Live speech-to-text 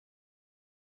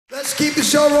Let's keep the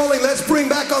show rolling. Let's bring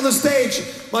back on the stage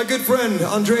my good friend,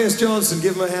 Andreas Johnson.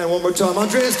 Give him a hand one more time.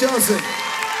 Andreas Johnson.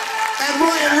 And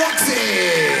Ryan Roxy.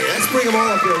 Let's bring them all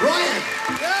up here. Ryan.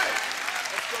 Yeah.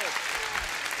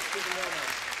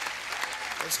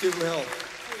 Let's give him hell.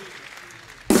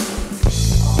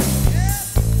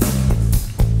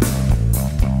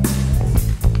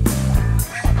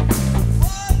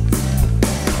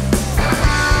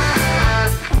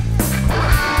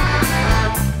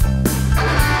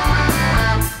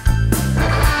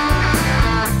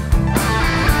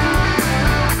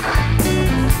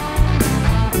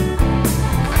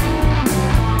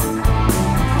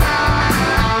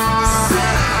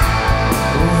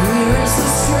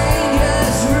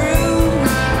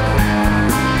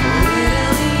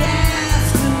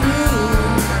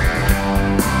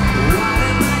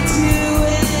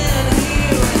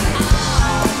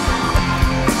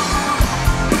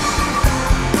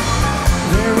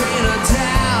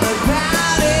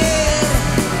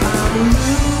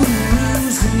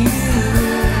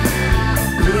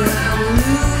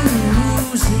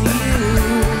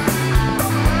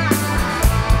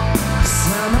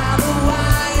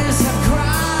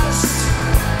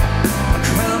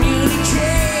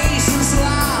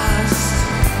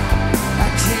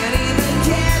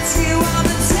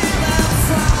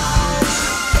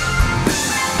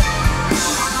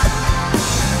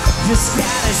 Just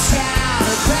gotta shout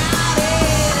about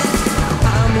it.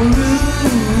 I'm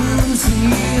losing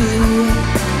you.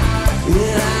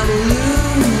 Yeah, I'm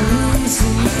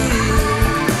losing you.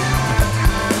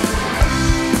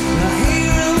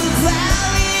 Here in the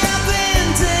valley of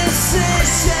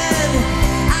indecision,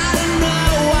 I don't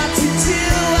know what to do.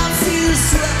 I feel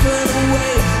slipping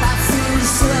away. I feel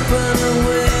slipping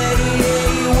away.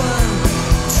 1,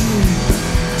 2,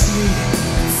 3,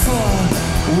 4.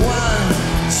 1,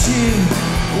 2,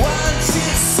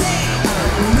 say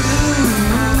I'm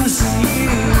losing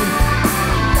you.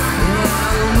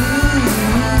 I'm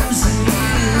losing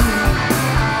you.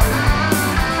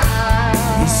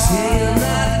 You say you're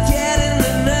not getting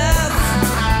enough.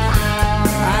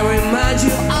 I remind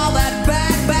you all that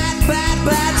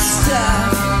bad stuff.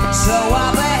 So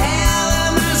what the hell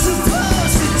am I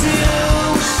supposed to do?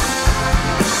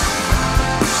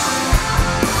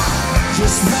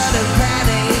 Just put a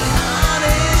Band-Aid on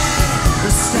it.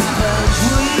 Stop the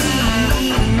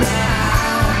bleeding now.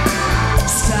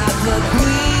 Stop the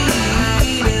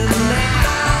bleeding now.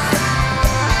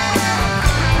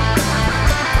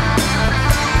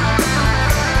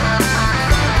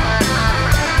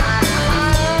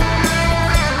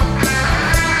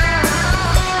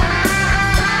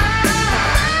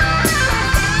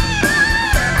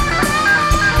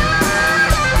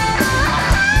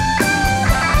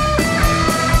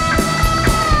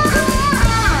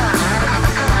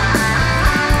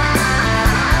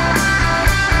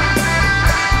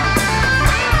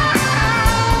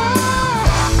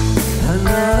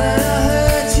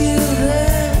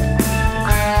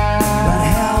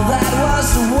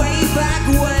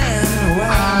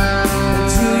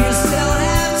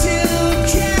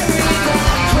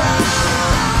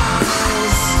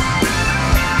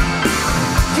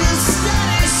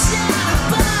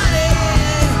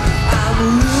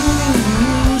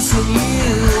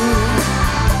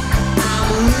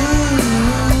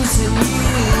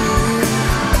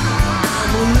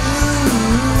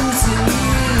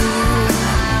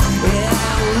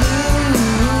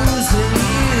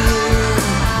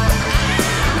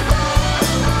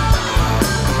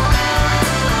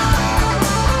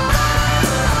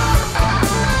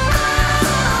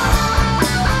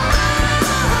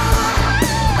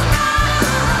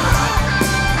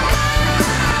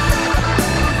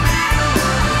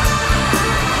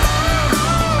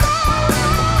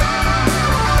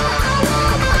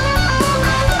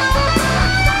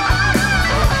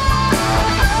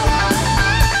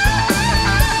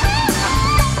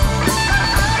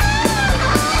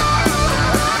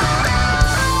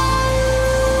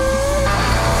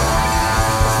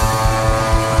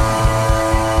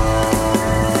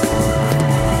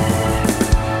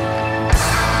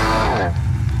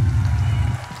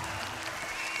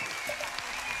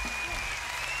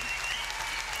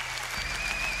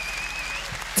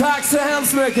 Tack så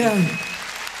hemskt mycket!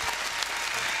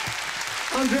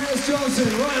 Andreas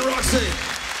Johnson, Ryan Roxy.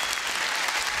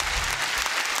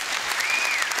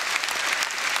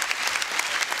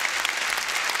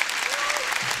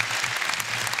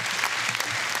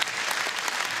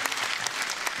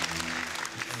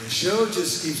 And the show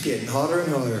just keeps getting hotter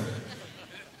and hotter.